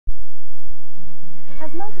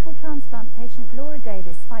As multiple transplant patient Laura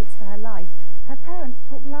Davis fights for her life, her parents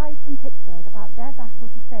talk live from Pittsburgh about their battle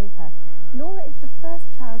to save her. Laura is the first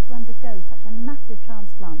child to undergo such a massive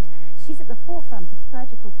transplant. She's at the forefront of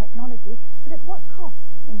surgical technology, but at what cost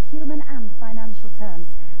in human and financial terms?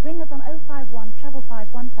 Ring us on 051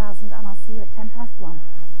 555 1000 and I'll see you at 1:10 past. Are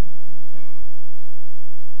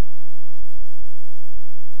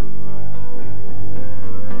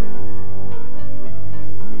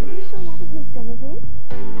you sure you haven't missed anything?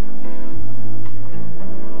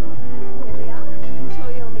 Here we are. Enjoy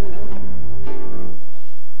your meal.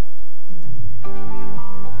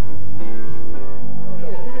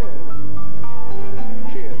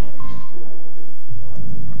 Cheers.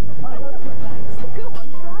 Thanks. Go on,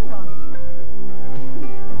 try one.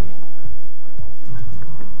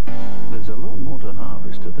 There's a lot more to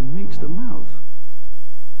harvest than meets the mouth.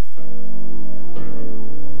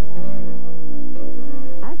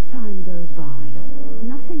 As time goes by,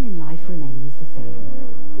 nothing in life remains the same.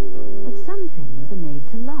 But some things are made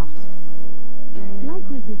to last. Like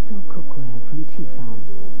resistor cookware from Tefal.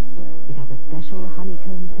 It has a special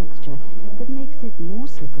honeycomb texture that makes it more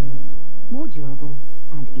slippery, more durable,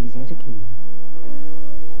 and easier to clean.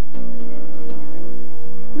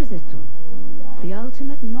 Resistor, the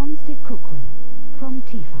ultimate non-stick cookware from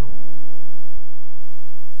Tefal.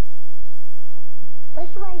 Where's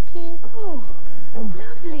Wakey? Oh,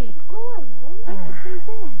 lovely. Go on then. Make us some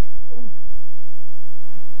bed.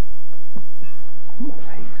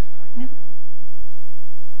 Cornflakes?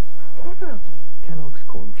 Clever of you. Kellogg's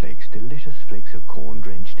cornflakes, delicious flakes of corn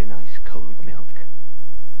drenched in ice-cold milk.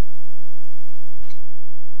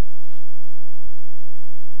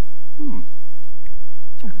 I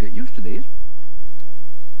could get used to these.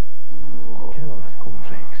 Kellogg's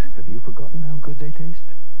cornflakes. Have you forgotten how good they taste?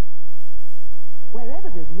 Wherever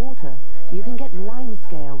there's water, you can get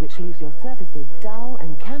limescale, which leaves your surfaces dull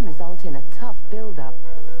and can result in a tough build-up.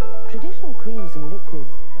 Traditional creams and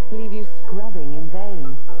liquids leave you scrubbing in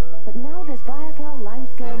vain. But now there's Viacal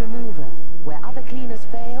Limescale Remover. Where other cleaners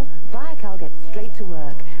fail, Viacal gets straight to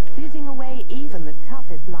work, fizzing away even the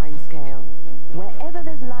toughest limescale. Wherever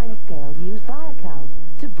there's limescale, use Viacal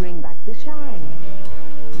to bring back the shine.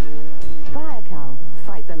 Viacal,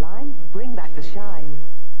 fight the lime, bring back the shine.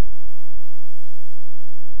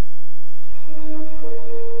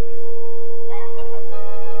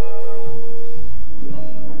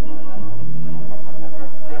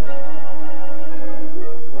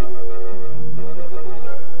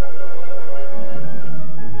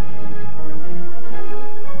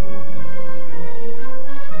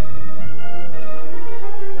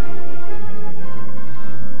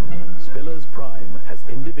 Spiller's Prime has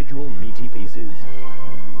individual meaty pieces,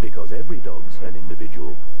 because every dog's an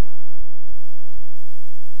individual.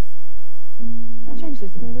 Change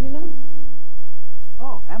this for me, will you, love?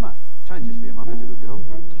 Oh, Emma, change this for your mum. There's a good girl.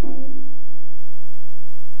 Okay.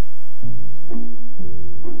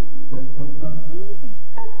 Leave it.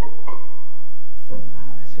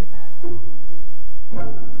 That's it.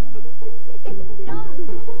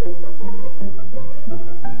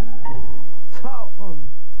 Oh,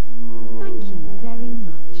 Thank you very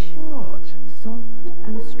much. what? Soft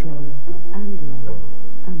and strong and long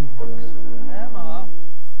and lax. Emma?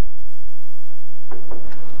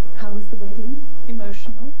 How was the wedding?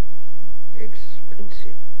 Emotional?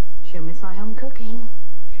 Expensive. She'll miss my home cooking.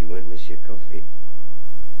 She won't miss your coffee.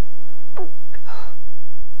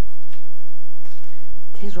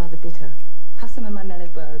 Tis rather bitter. Have some of my Mellow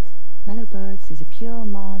Birds. Mellow Birds is a pure,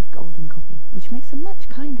 mild, golden coffee, which makes a much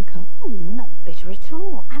kinder cup. Not bitter at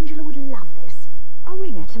all. Angela would love this. I'll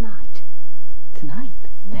ring her tonight. Tonight?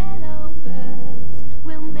 Mellow Birds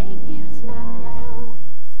will make you smile.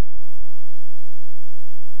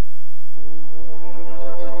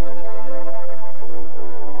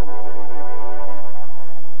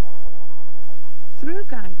 Through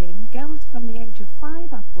guiding, girls from the age of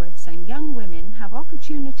 5 upwards and young women have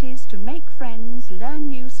opportunities to make friends, learn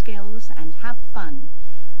new skills and have fun.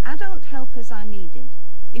 Adult helpers are needed.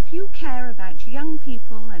 If you care about young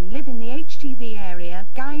people and live in the HTV area,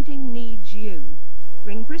 guiding needs you.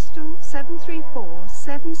 Ring Bristol 734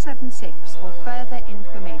 776 for further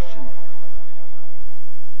information.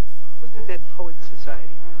 Was the Dead Poets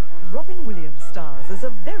Society? Robin Williams stars as a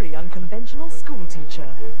very unconventional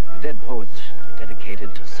schoolteacher. The Dead Poets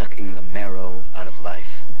dedicated to sucking the marrow out of life.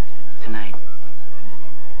 Tonight,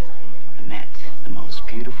 I met the most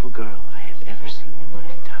beautiful girl I have ever seen in my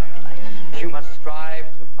entire life. You must strive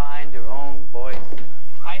to find your own voice.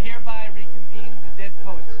 I hereby reconvene the Dead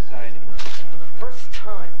Poets Society. For the first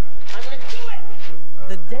time, I'm gonna do it!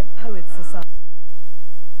 The Dead Poets Society.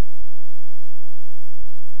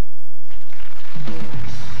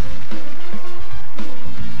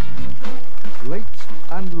 Late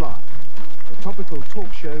and Live, a topical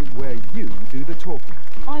talk show where you do the talking.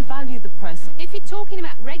 I value the press. If you're talking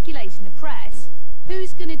about regulating the press,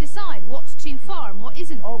 who's going to decide what's too far and what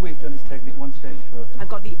isn't? All we've done is taken it one stage further. I've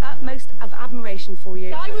got the utmost of admiration for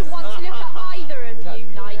you. I would want to look at either of you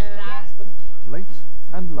like that. Late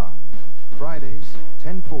and Live, Fridays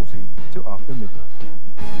 10:40 to after midnight.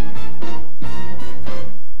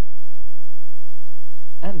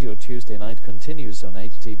 And your Tuesday night continues on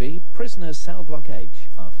HTV, Prisoner Cell Block H,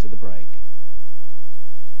 after the break.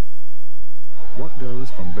 What goes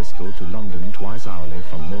from Bristol to London twice hourly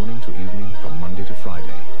from morning to evening, from Monday to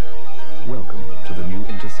Friday? Welcome to the new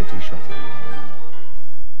Intercity Shuttle.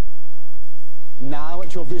 Now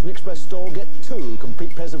at your Vision Express store, get 2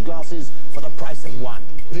 complete pairs of glasses for the price of 1.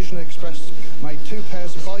 Vision Express made 2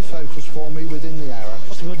 pairs of bifocals for me within the hour.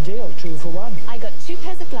 That's a good deal, 2 for 1. I got 2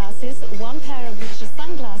 pairs of glasses, 1 pair of which are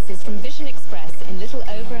sunglasses from Vision Express in little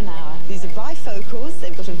over an hour. These are bifocals,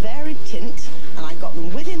 they've got a varied tint, and I got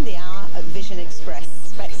them within the hour at Vision Express.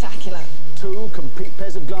 Spectacular. 2 complete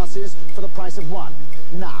pairs of glasses for the price of 1.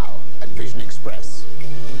 Now at Vision Express.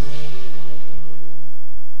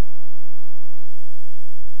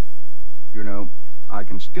 You know, I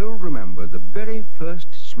can still remember the very first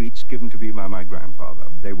sweets given to me by my grandfather.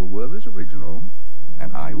 They were Werther's Original,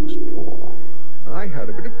 and I was poor. I had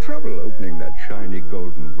a bit of trouble opening that shiny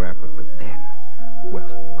golden wrapper, but then,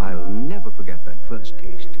 well, I'll never forget that first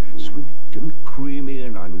taste. Sweet and creamy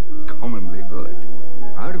and uncommonly good.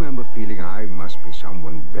 I remember feeling I must be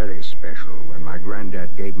someone very special when my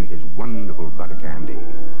granddad gave me his wonderful butter candy.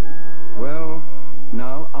 Well,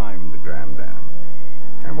 now I'm the granddad.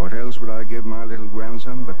 And what else would I give my little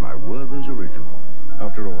grandson but my Werther's Original?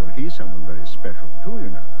 After all, he's someone very special too,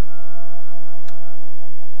 you know.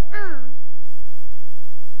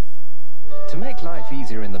 To make life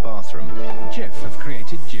easier in the bathroom, Jif have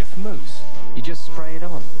created Jif Mousse. You just spray it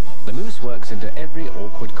on. The mousse works into every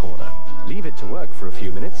awkward corner. Leave it to work for a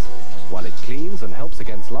few minutes, while it cleans and helps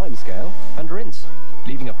against limescale, and rinse,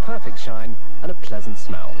 leaving a perfect shine and a pleasant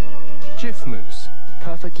smell. Jif Mousse.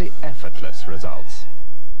 Perfectly effortless results.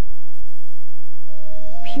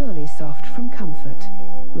 Purely soft from Comfort.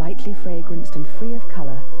 Lightly fragranced and free of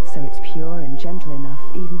colour, so it's pure and gentle enough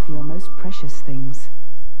even for your most precious things.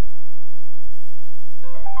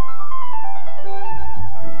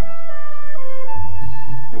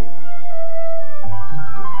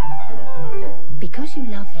 Because you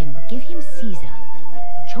love him, give him Caesar.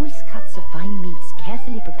 Choice cuts of fine meats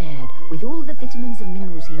carefully prepared with all the vitamins and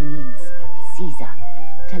minerals he needs. Caesar.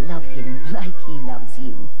 To love him like he loves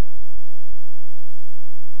you.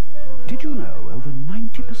 Did you know over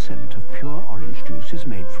 90% of pure orange juice is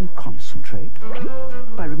made from concentrate?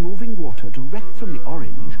 By removing water direct from the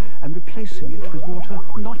orange and replacing it with water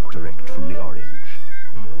not direct from the orange.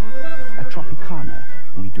 At Tropicana,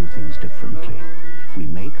 we do things differently. We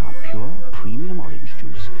make our pure premium orange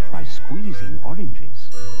juice by squeezing oranges,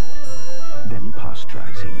 then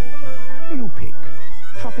pasteurizing. You pick.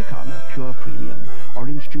 Tropicana Pure Premium.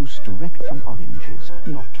 Orange juice direct from oranges,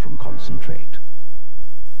 not from concentrate.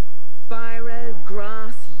 Biro,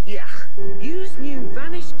 grass, yuck. Use new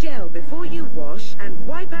Vanish Gel before you wash and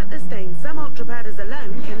wipe out the stains some ultra powders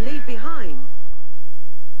alone can leave behind.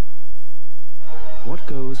 What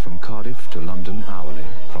goes from Cardiff to London hourly,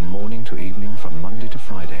 from morning to evening, from Monday to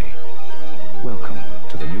Friday? Welcome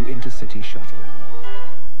to the new Intercity Shuttle.